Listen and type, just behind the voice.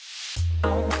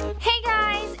Hey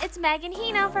guys, it's Megan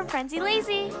Hino from Frenzy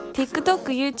Lazy. TikTok、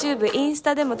YouTube、インス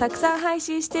タでもたくさん配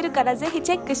信してるからぜひ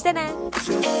チェックしてね。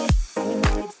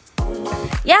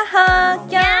やっほー、今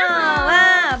日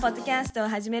はポッドキャストを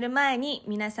始める前に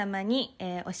皆様に、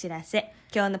お知らせ。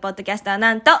今日のポッドキャストは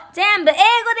なんと全部英語でや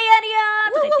るよ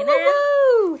ーとか言ってね。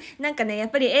なんかね、やっ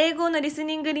ぱり英語のリス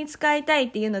ニングに使いたい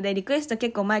っていうのでリクエスト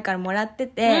結構前からもらって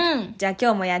て、じゃあ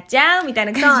今日もやっちゃうみたい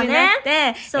な感じになっ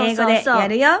て、英語でや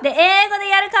るよ。で、英語で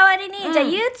やる代わりに、じゃあ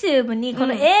YouTube にこ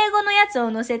の英語のやつを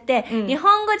載せて、日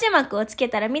本語字幕をつけ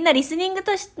たらみんなリスニング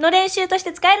の練習とし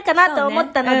て使えるかなと思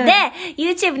ったので、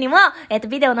YouTube にも、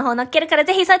ビデオの方載っけるから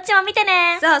ぜひそっちも見て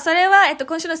ね。そう、それは、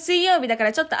今週の水曜日だか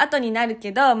らちょっと後になる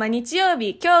けど、まあ日曜日、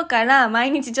今日から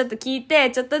毎日ちょっと聞いて、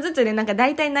ちょっとずつね、なんか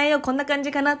大体内容こんな感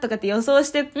じかなとかって予想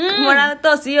してもらう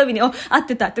と、水曜日に、合っ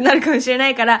てたってなるかもしれな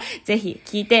いから、ぜひ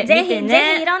聞いてみてね。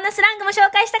ぜひいろんなスラングも紹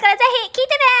介したからぜひ聞いてね。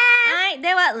はい、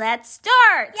では、Let's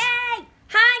start! Yay!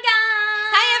 Hi guys!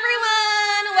 Hi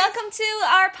everyone! Welcome to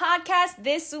our podcast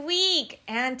this week.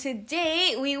 And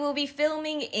today we will be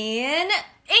filming in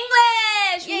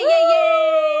English! Yay, yay,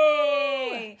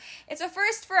 yay! It's a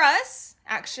first for us,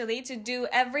 actually, to do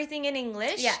everything in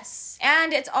English. Yes.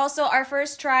 And it's also our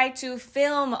first try to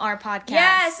film our podcast.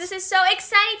 Yes, this is so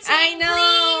exciting. I know.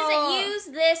 Please use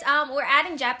this. We're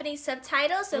adding Japanese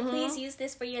subtitles, so please use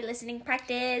this for your listening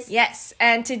practice. Yes,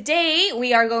 and today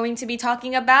we are going to be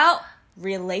talking about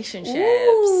relationships.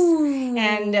 Ooh.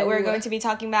 And we're going to be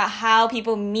talking about how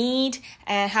people meet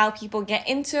and how people get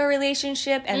into a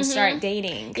relationship and start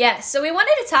dating. Yes, so we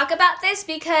wanted to talk about this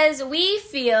because we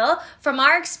feel from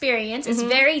our experience it's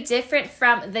very different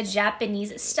from the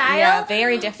Japanese style. Yeah,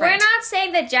 very different. We're not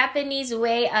saying the Japanese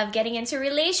way of getting into a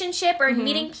relationship or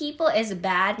meeting people is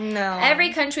bad. No.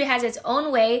 Every country has its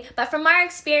own way, but from our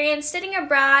experience sitting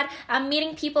abroad,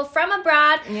 meeting people from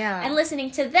abroad and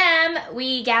listening to them,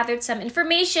 we gathered some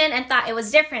information and thought it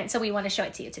was different, so we want to show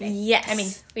it to you today. Yes. I mean,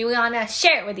 we want to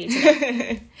share it with you today.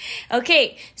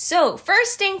 Okay, so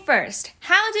first thing first,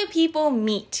 how do people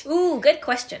meet? Ooh, good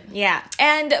question. Yeah,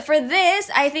 and for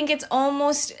this, I think it's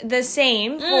almost the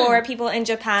same for people in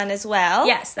Japan as well.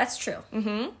 Yes, that's true.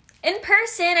 In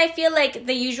person, I feel like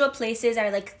the usual places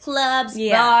are like clubs,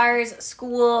 Yeah. bars,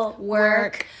 school,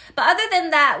 work. But other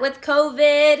than that, with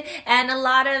COVID and a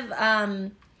lot of,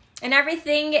 and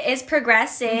everything is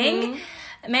progressing,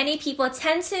 many people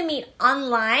tend to meet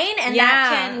online, and that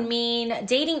can mean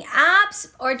dating apps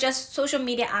or just social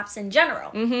media apps in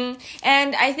general.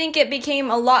 And I think it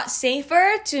became a lot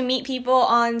safer to meet people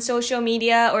on social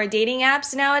media or dating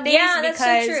apps nowadays. Yeah, that's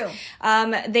so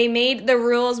because they made the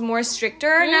rules more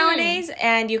stricter nowadays,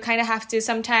 and you kind of have to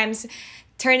sometimes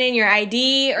turn in your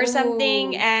ID or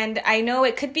something. And I know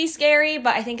it could be scary,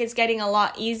 but I think it's getting a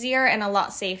lot easier and a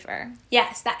lot safer.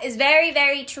 Yes, that is very,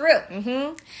 very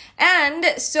true. And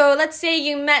so let's say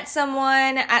you met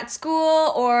someone at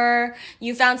school or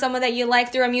you found someone that you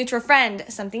like through a mutual friend,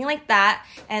 something like that.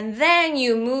 And then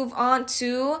you move on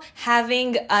to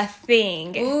having a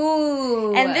thing.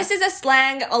 Ooh. And this is a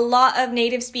slang a lot of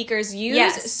native speakers use.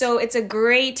 Yes. So it's a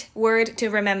great word to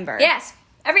remember. Yes,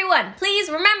 everyone, please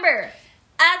remember.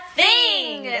 A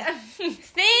thing.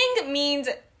 Thing means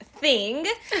thing,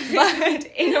 but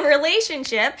in a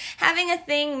relationship, having a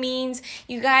thing means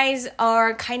you guys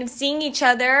are kind of seeing each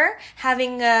other,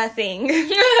 having a thing. You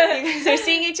guys are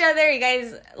seeing each other, you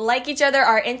guys like each other,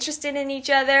 are interested in each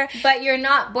other. But you're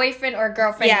not boyfriend or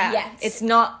girlfriend yet. It's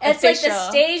not It's official. like the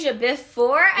stage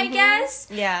before, I guess.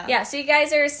 Yeah. Yeah, so you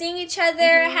guys are seeing each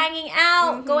other, hanging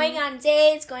out, going on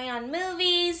dates, going on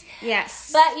movies. Yes.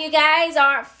 But you guys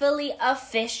aren't fully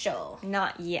official.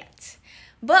 Not yet.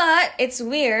 But it's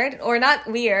weird, or not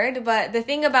weird, but the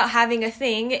thing about having a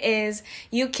thing is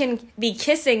you can be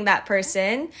kissing that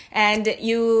person and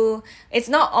it's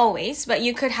not always, but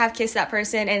you could have kissed that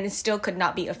person and it still could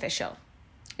not be official.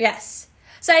 Yes.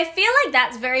 So I feel like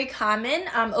that's very common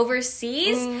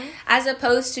overseas as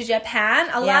opposed to Japan.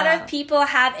 A lot of people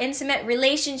have intimate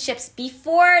relationships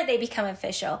before they become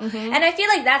official. And I feel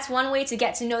like that's one way to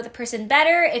get to know the person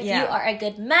better if you are a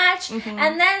good match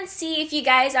and then see if you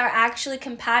guys are actually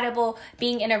compatible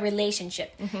being in a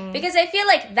relationship. Because I feel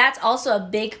like that's also a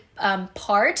big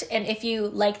part, and if you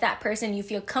like that person, you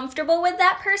feel comfortable with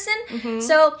that person.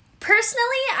 So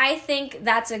personally, I think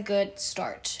that's a good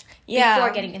start before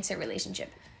getting into a relationship.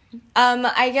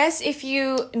 I guess if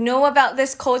you know about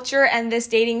this culture and this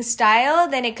dating style,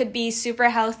 then it could be super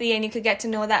healthy and you could get to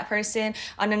know that person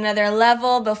on another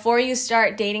level before you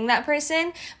start dating that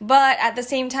person. But at the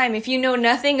same time, if you know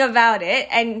nothing about it,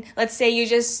 and let's say you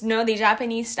just know the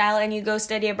Japanese style and you go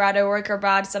study abroad or work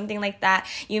abroad, something like that,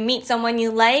 you meet someone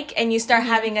you like and you start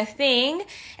having a thing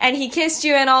and he kissed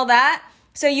you and all that,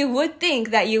 so you would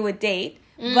think that you would date,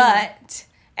 but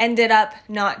ended up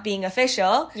not being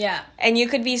official. Yeah. And you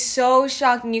could be so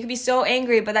shocked and you could be so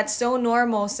angry, but that's so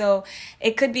normal. So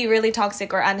it could be really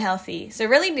toxic or unhealthy. So it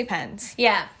really depends.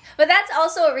 Yeah. But that's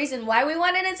also a reason why we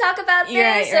wanted to talk about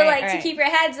this. To keep your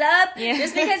heads up. Yeah.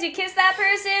 Just because you kiss that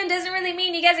person doesn't really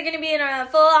mean you guys are going to be in a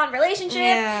full-on relationship.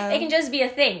 Yeah. It can just be a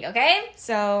thing, okay?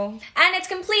 So. And it's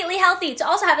completely healthy to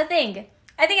also have a thing.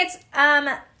 I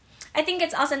think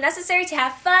it's also necessary to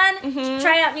have fun,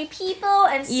 try out new people,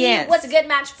 and see what's a good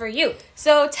match for you.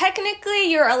 So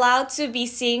technically, you're allowed to be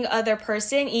seeing other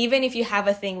person even if you have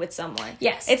a thing with someone.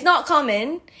 Yes. It's not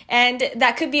common, and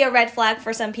that could be a red flag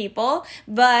for some people,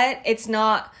 but it's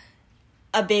not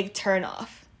a big turnoff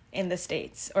in the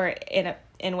States or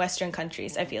in Western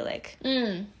countries, I feel like.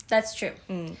 That's true.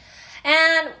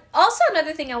 And also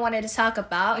another thing I wanted to talk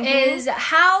about is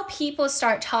how people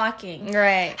start talking.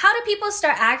 Right. How do people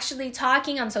start actually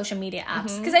talking on social media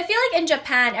apps? Because I feel like in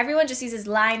Japan, everyone just uses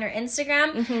Line or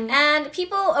Instagram. And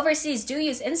people overseas do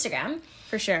use Instagram.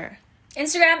 For sure.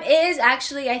 Instagram is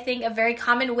actually, I think, a very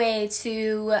common way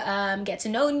to get to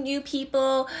know new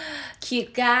people,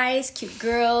 cute guys, cute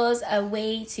girls, a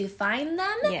way to find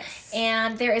them. Yes.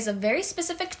 And there is a very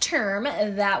specific term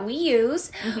that we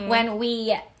use when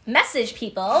we message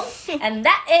people, and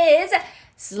that is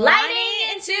sliding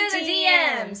into the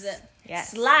DMs.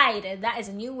 Yes. Slide. That is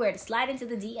a new word. Slide into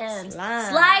the DMs.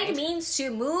 Slide means to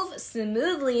move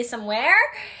smoothly somewhere.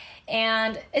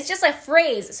 And it's just a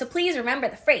phrase. So please remember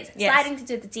the phrase. Yes. Sliding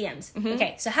into the DMs.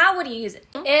 Okay, so how would you use it?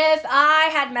 If I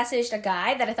had messaged a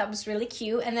guy that I thought was really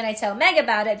cute, and then I tell Meg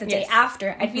about it the day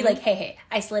after, I'd be like, hey,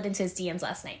 I slid into his DMs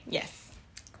last night. Yes.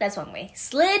 That's one way.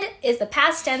 Slid is the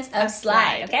past tense of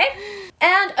slide, okay?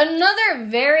 And another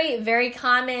very, very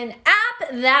common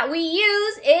app that we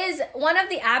use is one of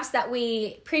the apps that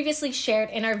we previously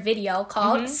shared in our video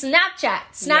called Snapchat.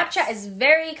 Snapchat is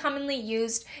very commonly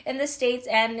used in the States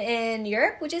and in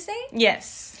Europe, would you say?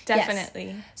 Yes, definitely.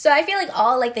 Yes. So I feel like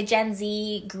all like the Gen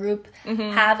Z group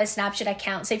have a Snapchat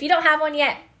account. So if you don't have one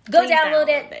yet, please download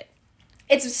it.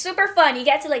 It's super fun. You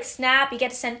get to like snap, you get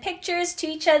to send pictures to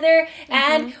each other.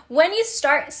 And when you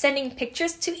start sending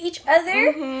pictures to each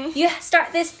other, you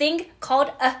start this thing called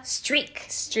a streak.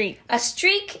 A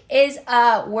streak is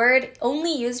a word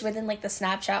only used within like the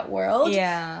Snapchat world.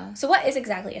 Yeah. So what is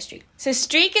exactly a streak? So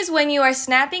streak is when you are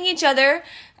snapping each other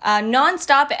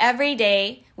non-stop every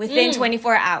day within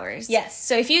 24 hours. Yes.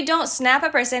 So if you don't snap a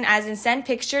person, as in send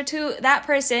picture to that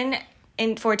person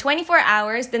for 24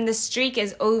 hours, then the streak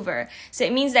is over. So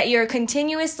it means that you're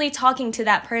continuously talking to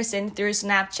that person through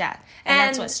Snapchat. And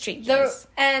that's what streak is.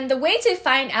 And the way to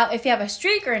find out if you have a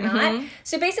streak or not,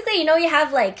 so basically, you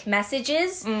have like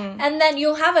messages, and then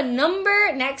you'll have a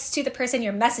number next to the person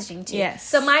you're messaging to. Yes.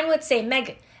 So mine would say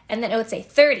Meg, and then it would say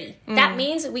 30. That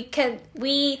means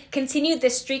we continued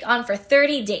this streak on for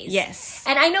 30 days. Yes.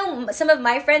 And I know some of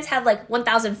my friends have like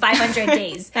 1,500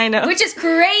 days. I know. Which is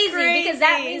crazy because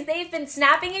that means they've been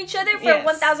snapping each other for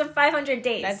 1,500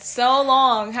 days. That's so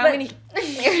long. How many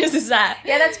years is that?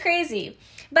 Yeah, that's crazy.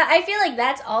 But I feel like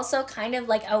that's also kind of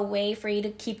like a way for you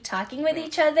to keep talking with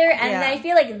each other. And I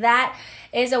feel like that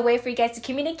is a way for you guys to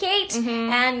communicate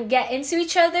and get into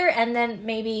each other and then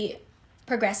maybe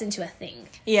progress into a thing.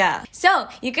 Yeah. So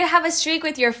you could have a streak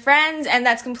with your friends and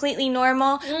that's completely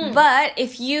normal. But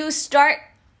if you start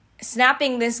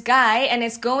snapping this guy and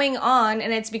it's going on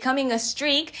and it's becoming a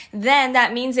streak, then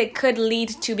that means it could lead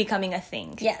to becoming a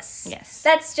thing. Yes. Yes.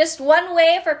 That's just one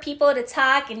way for people to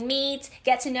talk and meet,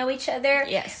 get to know each other.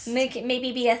 Yes. Make it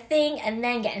maybe be a thing and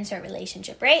then get into a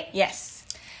relationship, right? Yes.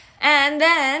 And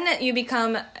then you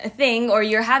become a thing or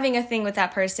you're having a thing with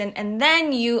that person and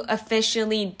then you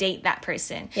officially date that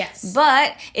person. Yes.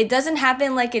 But it doesn't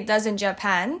happen like it does in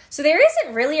Japan. So there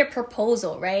isn't really a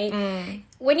proposal, right?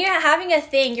 When you're having a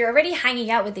thing, you're already hanging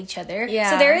out with each other.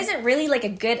 Yeah. So there isn't really like a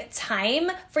good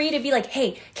time for you to be like,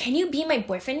 hey, can you be my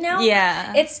boyfriend now?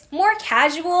 Yeah. It's more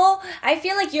casual. I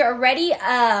feel like you're already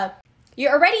a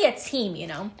team,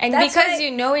 And that's because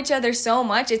you know each other so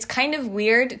much, it's kind of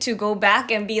weird to go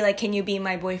back and be like, can you be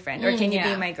my boyfriend? Or can you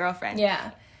be my girlfriend?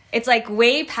 Yeah. It's like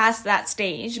way past that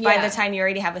stage by the time you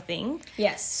already have a thing.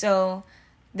 Yes. So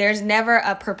there's never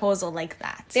a proposal like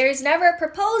that. There's never a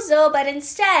proposal, but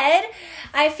instead,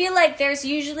 I feel like there's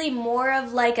usually more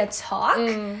of like a talk.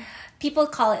 People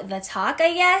call it the talk,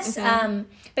 I guess.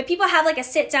 But people have like a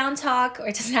sit-down talk, or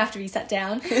it doesn't have to be sat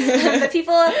down. But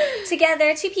people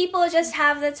together, two people just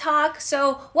have the talk.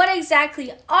 So what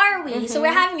exactly are we? So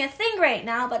we're having a thing right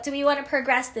now, but do we want to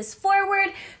progress this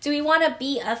forward? Do we want to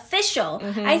be official?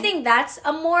 I think that's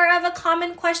a more of a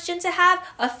common question to have.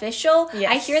 Official.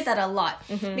 Yes. I hear that a lot.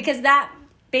 Because that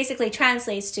basically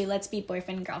translates to let's be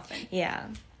boyfriend and girlfriend. Yeah.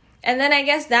 And then I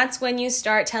guess that's when you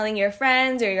start telling your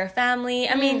friends or your family.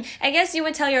 I mean, I guess you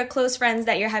would tell your close friends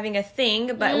that you're having a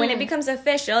thing, but when it becomes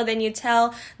official, then you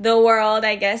tell the world,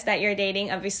 I guess, that you're dating.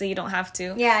 Obviously, you don't have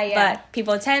to. Yeah. But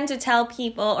people tend to tell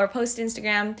people or post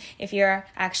Instagram if you're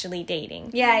actually dating.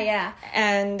 Yeah.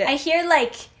 And I hear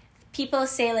like people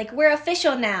say like we're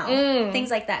official now,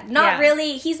 things like that. Not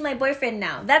really, he's my boyfriend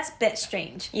now. That's a bit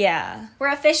strange. Yeah.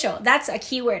 We're official. That's a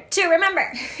keyword to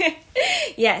remember.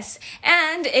 Yes.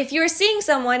 And if you're seeing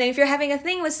someone and if you're having a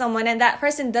thing with someone and that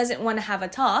person doesn't want to have a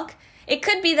talk, it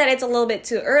could be that it's a little bit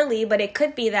too early, but it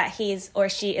could be that he's or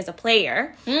she is a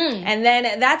player. And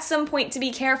then that's some point to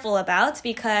be careful about,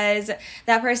 because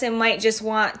that person might just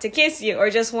want to kiss you or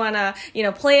just want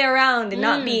to, play around and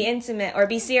not be intimate or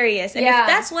be serious. And if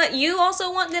that's what you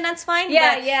also want, then that's fine.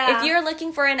 But if you're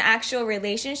looking for an actual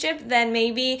relationship, then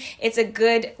maybe it's a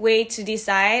good way to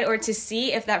decide or to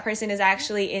see if that person is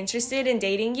actually interested in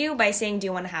dating you by saying, do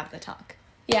you want to have the talk?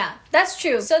 Yeah, that's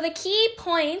true. So the key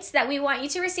points that we want you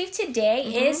to receive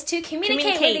today is to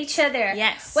communicate with each other.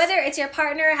 Yes. Whether it's your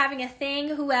partner, having a thing,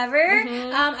 whoever.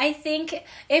 I think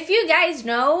if you guys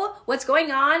know what's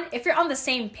going on, if you're on the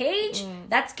same page,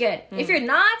 that's good. If you're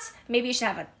not, maybe you should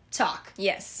have a talk.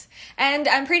 Yes. And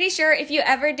I'm pretty sure if you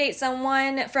ever date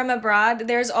someone from abroad,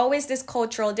 there's always this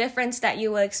cultural difference that you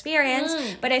will experience.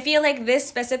 But I feel like this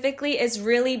specifically is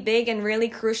really big and really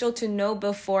crucial to know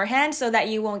beforehand so that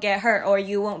you won't get hurt or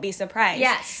you won't be surprised.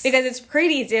 Yes. Because it's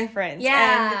pretty different.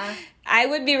 Yeah. And I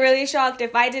would be really shocked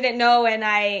if I didn't know and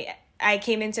I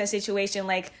came into a situation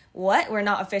like, what? We're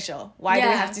not official. Why do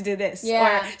we have to do this?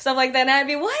 Yeah. Or stuff like that. And I'd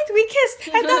be, what? We kissed.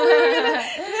 I thought we were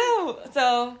gonna... No.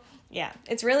 So... yeah,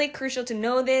 it's really crucial to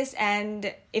know this,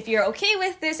 and if you're okay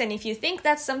with this and if you think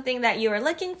that's something that you are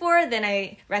looking for, then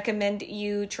I recommend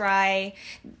you try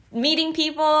meeting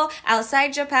people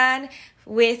outside Japan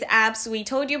with apps we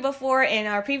told you before in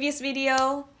our previous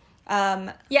video.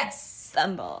 Yes.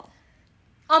 Bumble.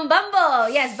 On Bumble.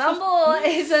 Yes, Bumble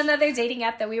is another dating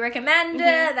app that we recommend.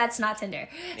 That's not Tinder.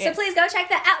 So please go check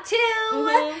that out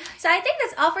too. So I think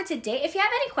that's all for today. If you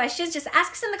have any questions, just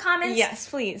ask us in the comments. Yes,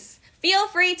 please. Feel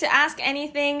free to ask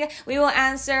anything. We will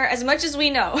answer as much as we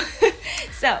know.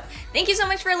 So, thank you so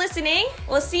much for listening.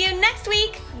 We'll see you next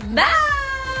week. Bye!